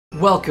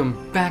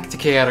Welcome back to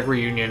Chaotic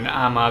Reunion.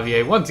 I'm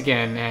Javier once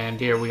again, and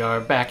here we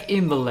are back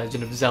in The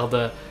Legend of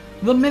Zelda,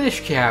 the Minish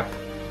Cap.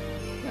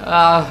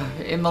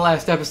 In the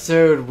last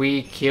episode,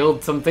 we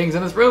killed some things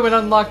in this room and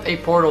unlocked a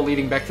portal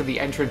leading back to the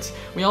entrance.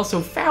 We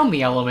also found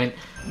the element,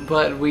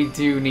 but we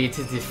do need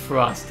to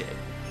defrost it.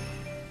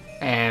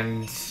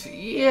 And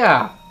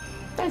yeah,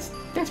 that's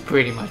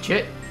pretty much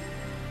it.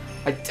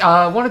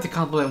 I wanted to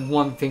compliment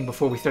one thing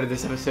before we started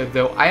this episode,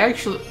 though. I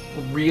actually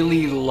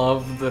really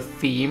love the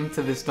theme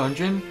to this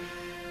dungeon.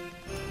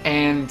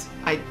 And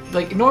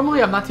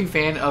normally I'm not too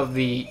fan of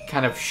the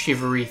kind of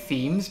shivery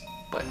themes,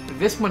 but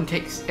this one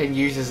takes and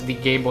uses the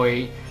Game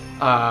Boy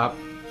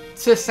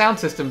sound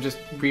system just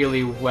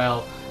really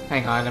well.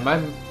 Hang on,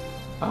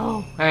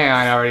 oh, hang on,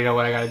 I already know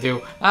what I gotta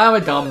do. I'm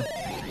a dumb.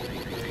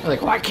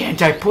 Like, why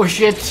can't I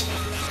push it?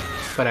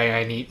 But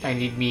I need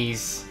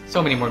Miis.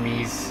 So many more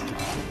Miis.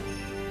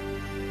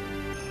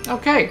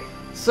 Okay,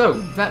 so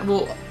that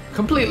will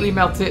completely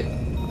melt it,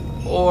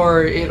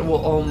 or it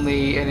will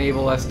only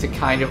enable us to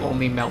kind of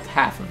only melt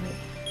half of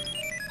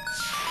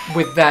it.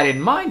 With that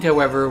in mind,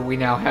 however, we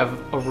now have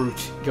a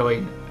route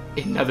going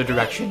in another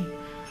direction.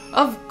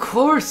 Of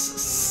course,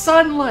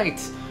 sunlight!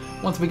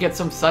 Once we get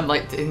some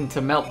sunlight in to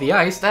melt the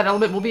ice, that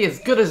element will be as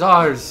good as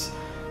ours.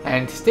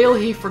 And still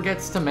he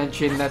forgets to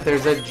mention that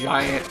there's a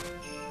giant...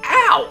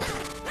 Ow!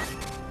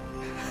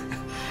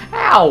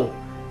 Ow!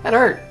 That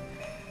hurt.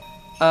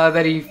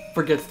 That he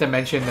forgets to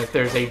mention that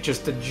there's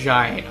just a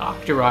giant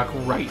Octorok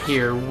right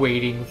here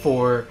waiting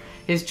for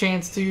his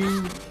chance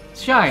to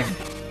shine.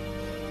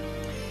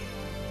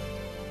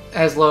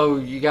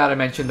 Aslo, you gotta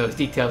mention those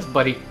details,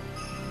 buddy.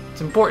 It's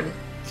important.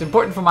 It's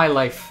important for my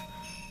life.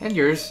 And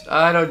yours. Do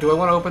I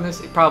want to open this?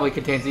 It probably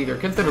contains either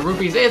Kinstone or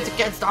rupees. It's a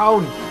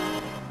Kinstone!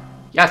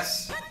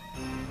 Yes!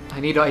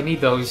 I need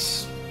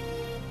those.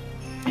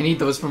 I need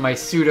those for my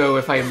pseudo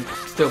if I'm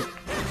still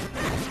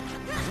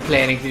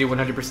planning to do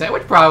 100%,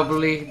 which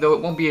probably, though it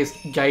won't be as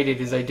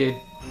guided as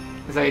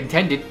I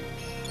intended.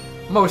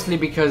 Mostly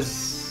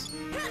because...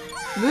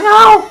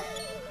 No!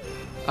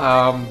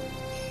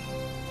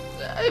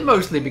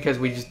 Mostly because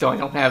we just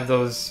don't have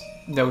those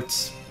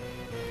notes.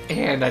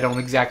 And I don't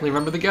exactly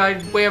remember the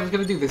way I was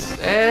gonna do this.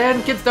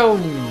 And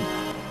Kinstone!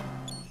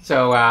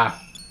 So,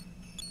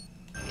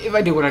 if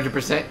I do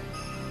 100%,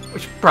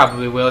 which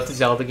probably will, it's a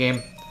Zelda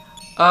game,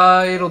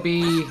 it'll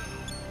be...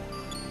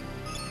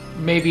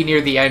 Maybe near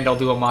the end I'll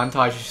do a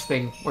montage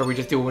thing where we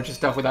just do a bunch of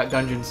stuff without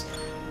dungeons.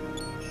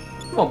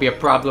 It won't be a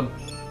problem.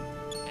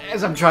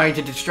 As I'm trying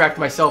to distract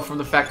myself from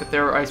the fact that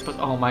there are ice...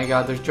 Oh my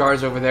god, there's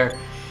jars over there.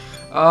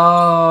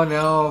 Oh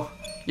no.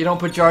 You don't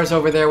put jars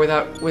over there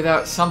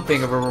without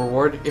something of a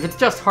reward. If it's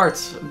just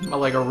hearts,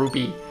 like a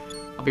rupee,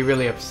 I'll be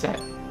really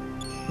upset.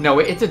 No,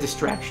 it's a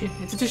distraction.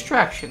 It's a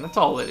distraction, that's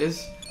all it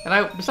is.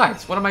 And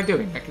besides, what am I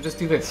doing? I can just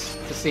do this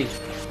to see.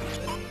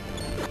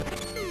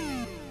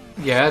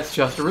 Yeah, it's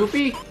just a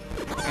rupee.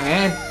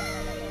 And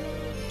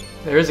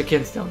there is a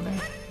Kinstone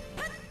there.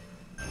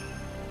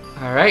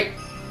 Alright.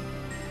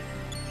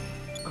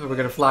 So we're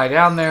gonna fly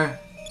down there.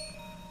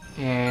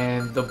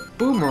 And the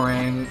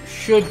boomerang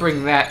should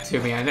bring that to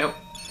me. I know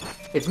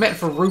it's meant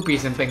for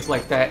rupees and things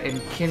like that, and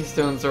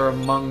Kinstones are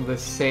among the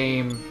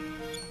same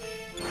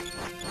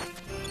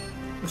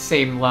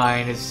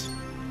line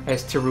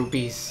as to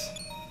rupees.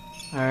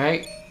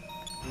 Alright.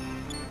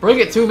 Bring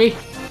it to me!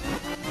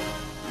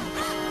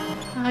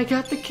 I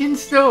got the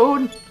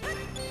Kinstone!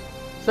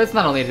 So that's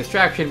not only a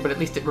distraction, but at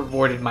least it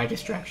rewarded my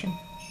distraction.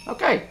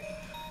 Okay.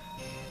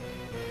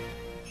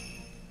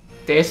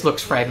 This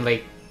looks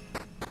friendly.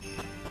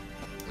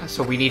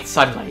 So we need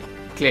sunlight,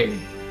 clearly.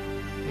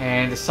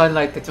 And the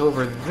sunlight that's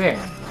over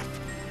there.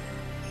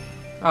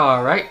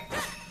 Alright.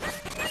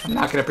 I'm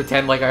not gonna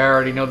pretend like I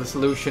already know the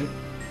solution.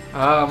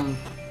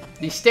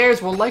 These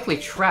stairs will likely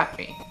trap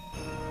me.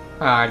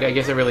 I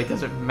guess it really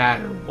doesn't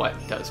matter what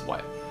does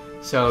what.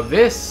 So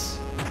this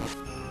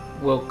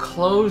will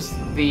close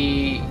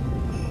the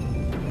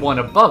one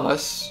above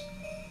us,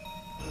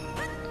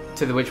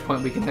 to which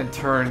point we can then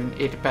turn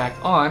it back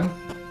on.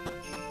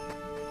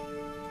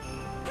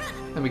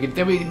 And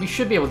we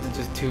should be able to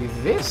just do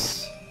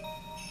this.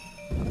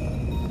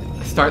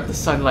 Start the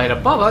sunlight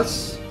above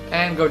us,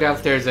 and go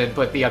downstairs and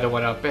put the other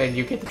one up, and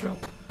you get the drill.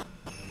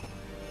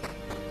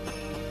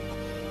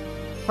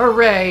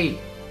 Hooray!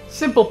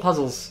 Simple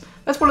puzzles.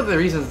 That's one of the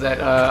reasons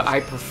that I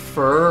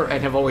prefer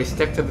and have always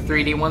stuck to the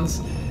 3D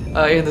ones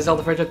in the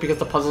Zelda franchise, because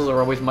the puzzles are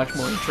always much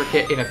more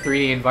intricate in a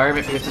 3D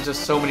environment, because there's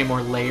just so many more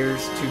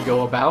layers to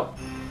go about.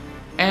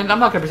 And I'm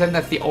not going to pretend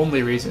that's the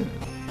only reason.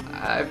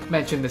 I've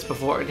mentioned this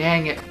before.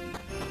 Dang it.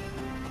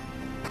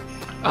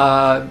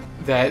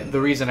 That the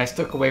reason I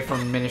stuck away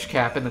from Minish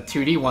Cap and the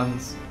 2D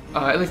ones,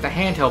 at least the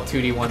handheld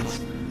 2D ones,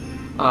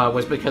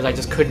 was because I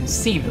just couldn't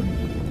see them.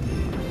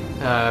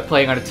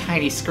 Playing on a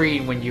tiny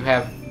screen when you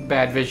have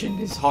bad vision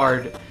is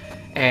hard,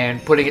 and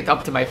putting it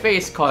up to my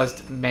face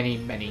caused many,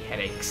 many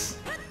headaches.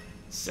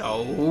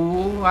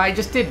 So I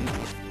just didn't.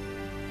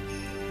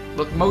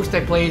 Look, most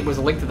I played was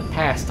A Link to the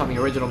Past on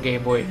the original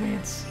Game Boy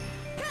Advance.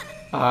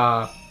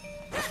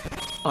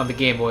 On the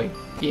Game Boy,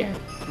 yeah.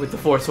 with the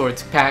Four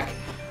Swords pack.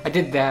 I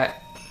did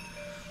that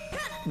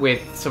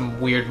with some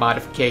weird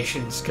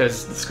modifications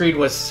because the screen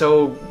was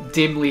so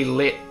dimly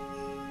lit.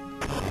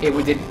 It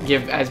didn't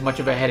give as much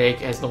of a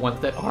headache as the ones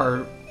that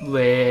are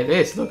lit.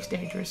 This looks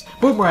dangerous.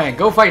 Boomerang,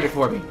 go fight it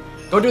for me.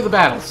 Go do the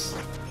battles.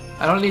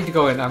 I don't need to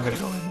go in. I'm gonna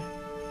go in.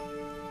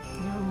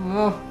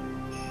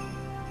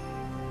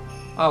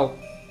 Oh,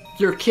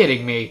 you're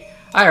kidding me.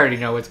 I already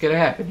know what's gonna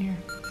happen here.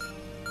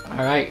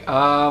 Alright,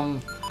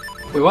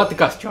 we want the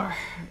Gust Jar.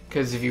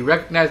 Because if you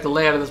recognize the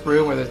layout of this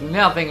room where there's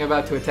nothing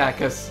about to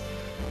attack us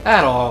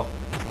at all,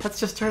 let's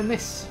just turn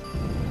this.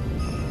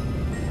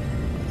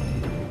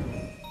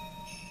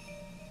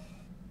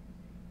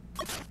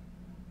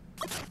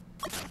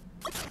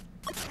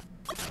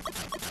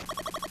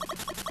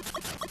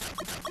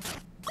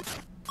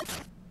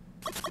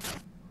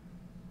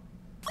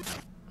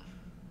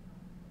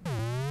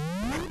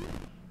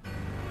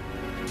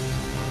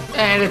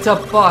 And it's a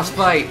boss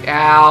fight.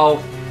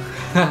 Ow.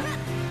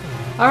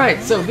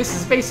 Alright, so this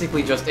is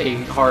basically just a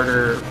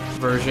harder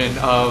version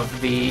of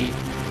the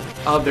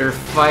other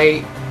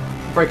fight.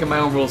 Breaking my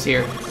own rules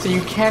here. So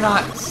you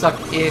cannot suck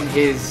in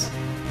his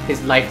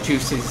life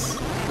juices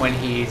when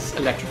he's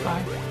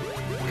electrified.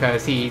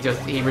 Because he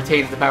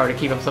retains the power to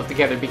keep himself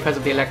together because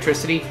of the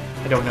electricity.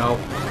 I don't know.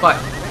 But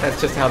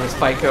that's just how this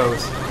fight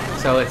goes.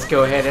 So let's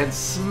go ahead and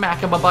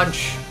smack him a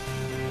bunch.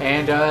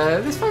 And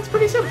this fight's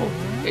pretty simple.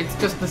 It's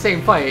just the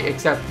same fight,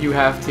 except you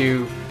have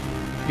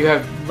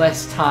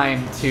less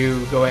time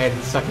to go ahead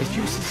and suck his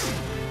juices.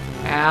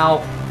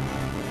 Ow.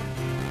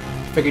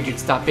 Figured you'd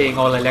stop being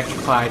all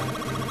electrified.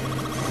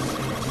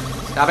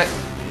 Stop it.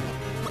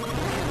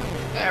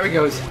 There he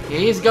goes.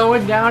 He's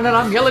going down and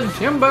I'm yelling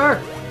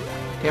timber!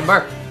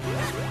 Timber.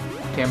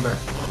 Timber.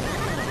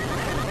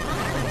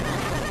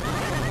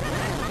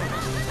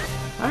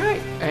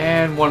 Alright,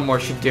 and one more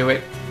should do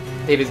it.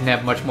 He doesn't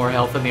have much more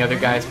health than the other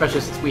guy,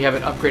 especially since we have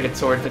an upgraded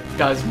sword that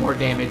does more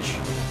damage.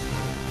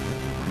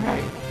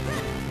 Alright.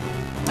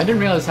 I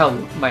didn't realize how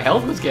my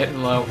health was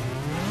getting low.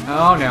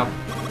 Oh no.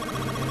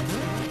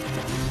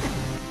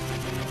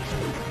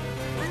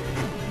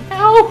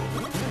 No!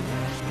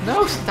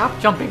 No, stop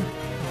jumping.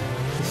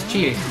 It's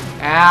cheating.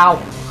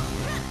 Ow!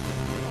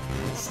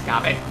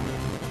 Stop it.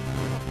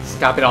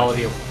 Stop it, all of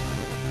you.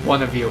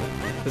 One of you.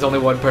 There's only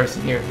one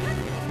person here,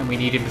 and we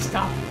need him to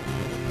stop.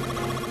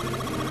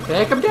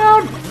 Take him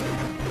down!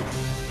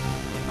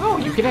 Oh,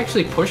 you can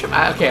actually push him?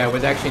 Okay, I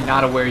was actually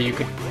not aware you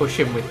could push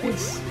him with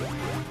this.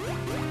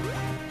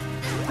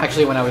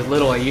 Actually, when I was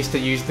little, I used to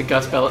use the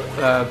Gust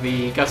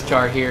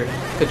Jar here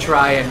to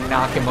try and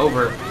knock him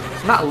over.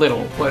 Not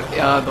little, but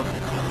the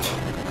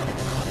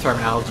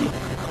terminology.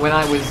 When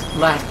I was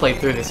last played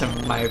through this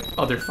in my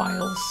other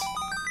files,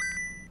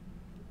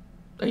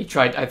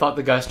 I thought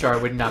the Gust Jar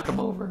would knock him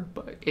over,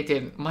 but it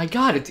didn't. My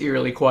god, it's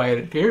eerily quiet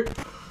in here.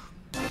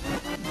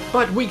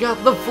 But we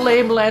got the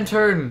Flame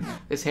Lantern!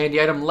 This handy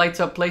item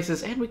lights up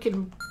places, and we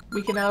can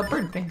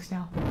burn things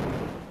now.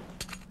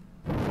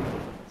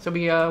 So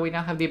we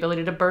now have the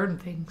ability to burn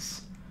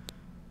things.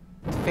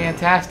 It's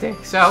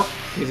fantastic. So,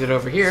 use it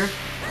over here,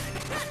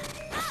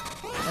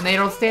 and they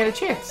don't stand a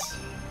chance.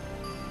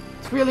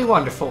 It's really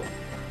wonderful.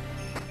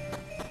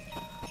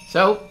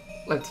 So,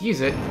 let's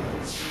use it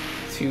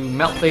to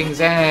melt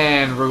things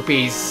and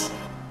rupees.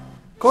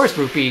 Of course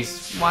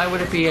rupees. Why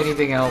would it be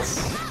anything else?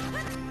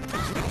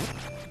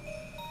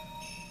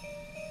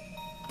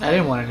 I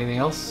didn't want anything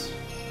else.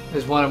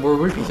 There's one more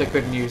rupees I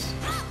couldn't use.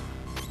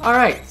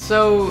 Alright,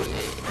 so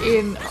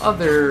in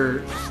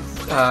other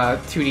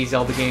 2D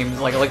Zelda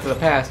games, like A Link to the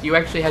Past, you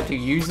actually had to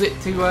use it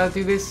to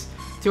do this,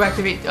 to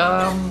activate,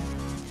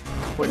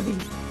 what are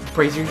these?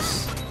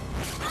 Braziers?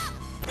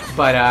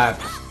 But,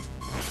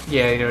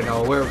 yeah,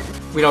 no,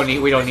 we don't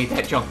need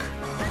that junk.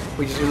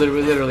 We just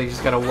literally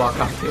just gotta walk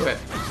up to it.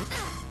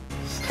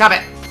 Stop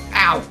it!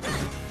 Ow!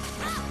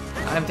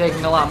 I'm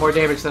taking a lot more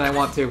damage than I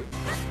want to.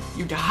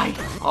 You die!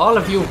 All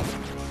of you!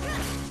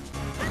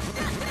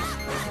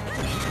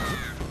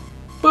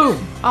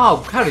 Boom! Oh,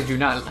 how did you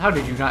not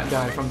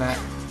die from that?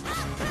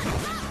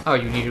 Oh,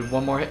 you needed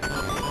one more hit.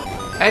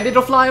 And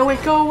it'll fly away!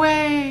 Go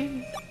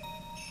away!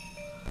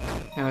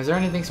 Now, is there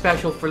anything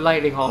special for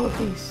lighting all of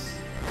these?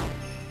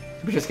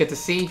 Did we just get to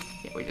see?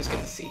 Yeah, we just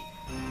get to see.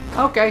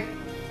 Okay.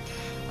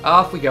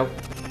 Off we go.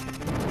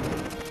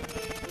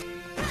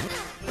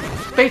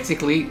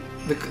 Basically,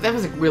 that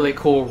was a really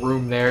cool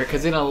room there,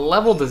 because in a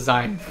level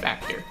design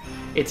factor,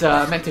 it's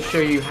meant to show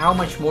you how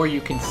much more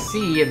you can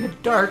see in the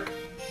dark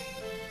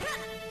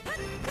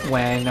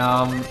when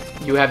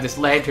you have this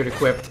lantern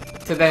equipped.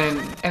 And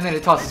then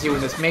it tosses you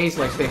in this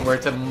maze-like thing where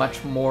it's a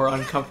much more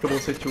uncomfortable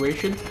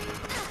situation,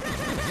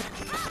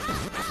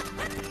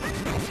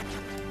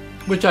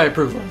 which I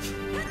approve of.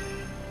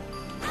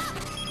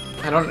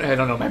 I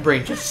don't know. My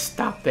brain just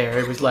stopped there.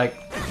 It was like,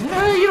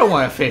 you don't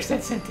want to finish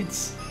that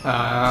sentence.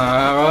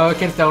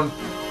 Kinstone.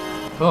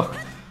 Oh,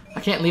 I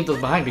can't leave those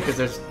behind because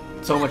there's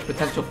so much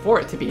potential for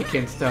it to be a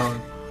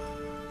Kinstone.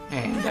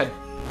 And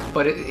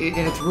but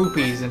it's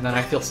rupees, and then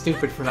I feel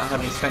stupid for not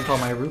having spent all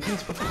my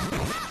rupees before.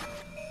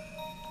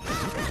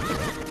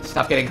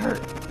 Stop getting hurt.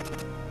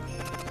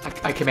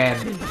 I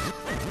command thee.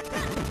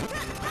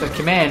 So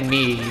command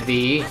me,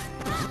 thee.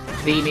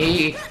 Thee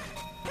me.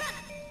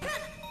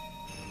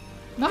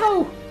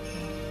 No!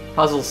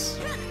 Puzzles.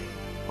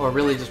 Or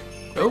really just...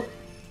 Oh,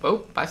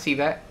 oh, I see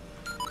that.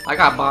 I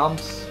got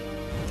bombs.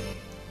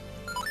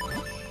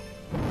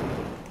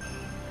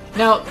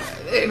 Now,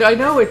 I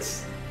know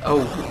it's... Oh,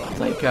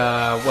 like,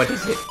 what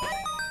is it?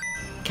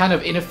 Kind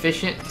of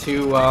inefficient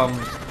to,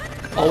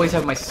 always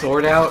have my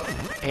sword out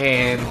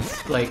and,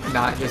 like,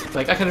 not just...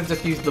 Like, I could have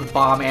just used the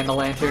bomb and the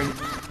lantern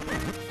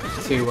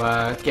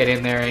to, get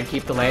in there and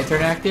keep the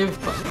lantern active,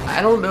 but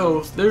I don't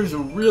know. There's a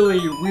really,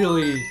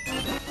 really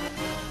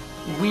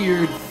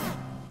weird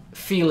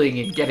feeling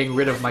in getting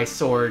rid of my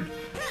sword,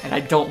 and I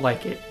don't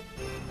like it.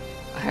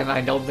 And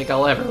I don't think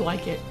I'll ever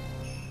like it.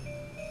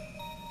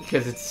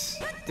 Because it's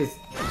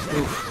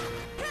oof.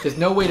 There's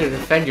no way to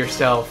defend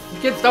yourself.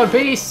 Get stone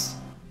piece!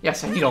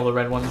 Yes, I need all the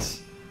red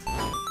ones.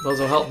 Those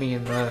will help me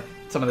in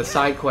some of the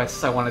side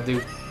quests I want to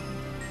do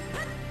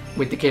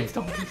with the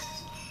kidstone pieces.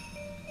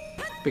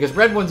 Because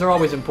red ones are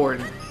always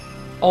important.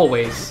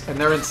 Always. And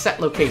they're in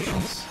set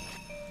locations.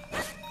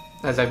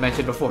 As I've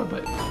mentioned before,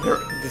 but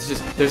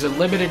there's a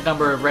limited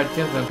number of red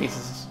kidstone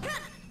pieces.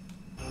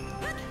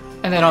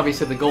 And then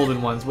obviously the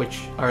golden ones,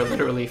 which are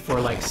literally for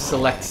like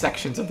select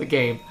sections of the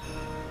game.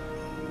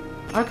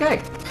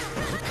 Okay.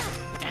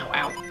 Ow,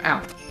 ow,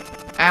 ow.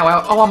 Ow,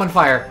 ow. Oh, I'm on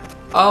fire.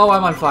 Oh,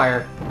 I'm on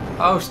fire.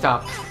 Oh,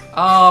 stop.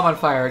 Oh, I'm on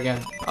fire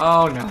again.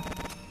 Oh, no.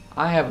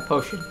 I have a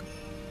potion.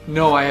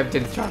 No, I have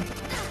Din's Charm.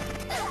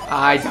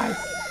 I died.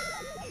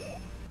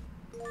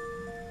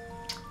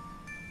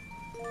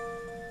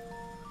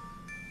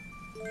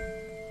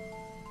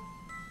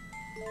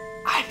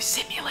 I'm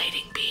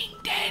simulating being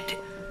dead.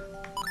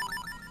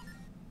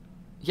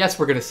 Yes,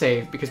 we're gonna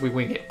save because we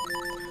wing it.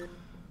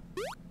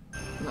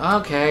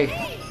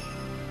 Okay.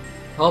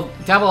 Well,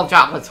 Temple of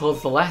Chocolates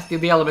holds the last of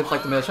the elements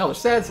like the Minish Elder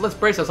says. Let's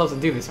brace ourselves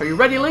and do this. Are you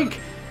ready, Link?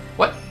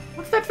 What?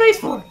 What's that face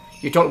for?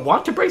 You don't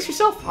want to brace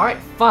yourself? Alright,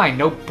 fine.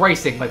 No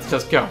bracing. Let's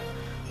just go.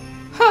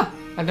 Huh.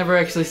 I've never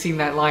actually seen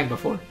that line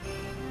before.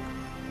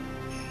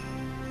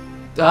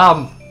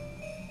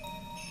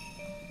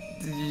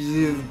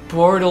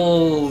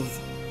 Portal's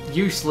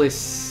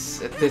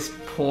useless at this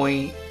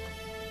point.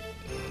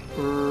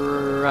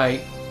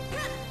 Right.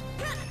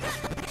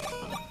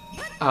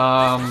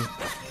 I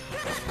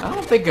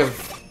don't think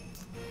I've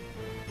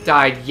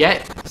died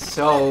yet,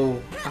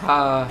 so,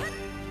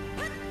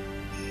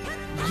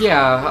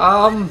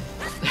 yeah,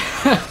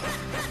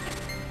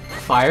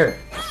 Fire.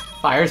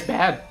 Fire's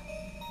bad.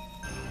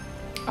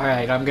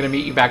 Alright, I'm gonna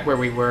meet you back where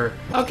we were.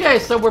 Okay,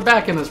 so we're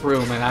back in this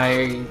room, and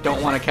I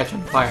don't want to catch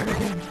on fire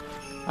again.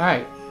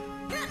 Alright.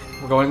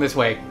 We're going this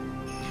way.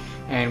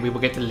 And we will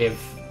get to live.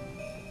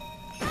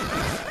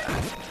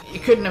 You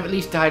couldn't have at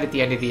least died at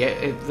the end of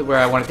the where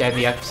I wanted to end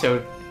the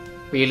episode.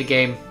 Really,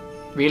 game?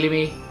 Really,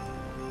 me?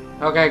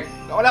 Okay,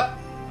 going up!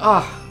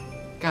 Oh,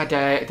 god,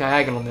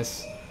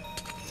 diagonalness.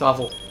 It's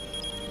awful.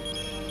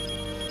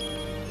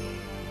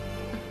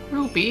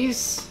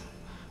 Rupees?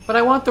 But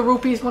I want the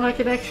rupees when I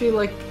can actually,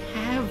 like,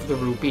 have the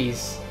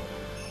rupees.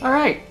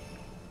 Alright.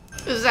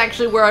 This is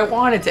actually where I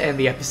wanted to end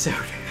the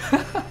episode.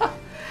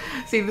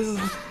 See, this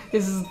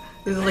is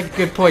like a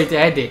good point to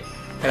end it.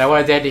 And I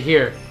wanted to end it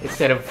here,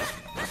 instead of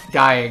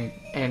dying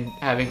and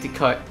having to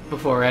cut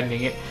before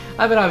ending it.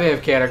 I've been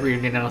AFK at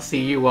Reunion, and I'll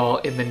see you all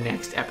in the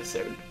next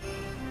episode.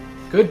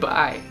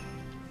 Goodbye.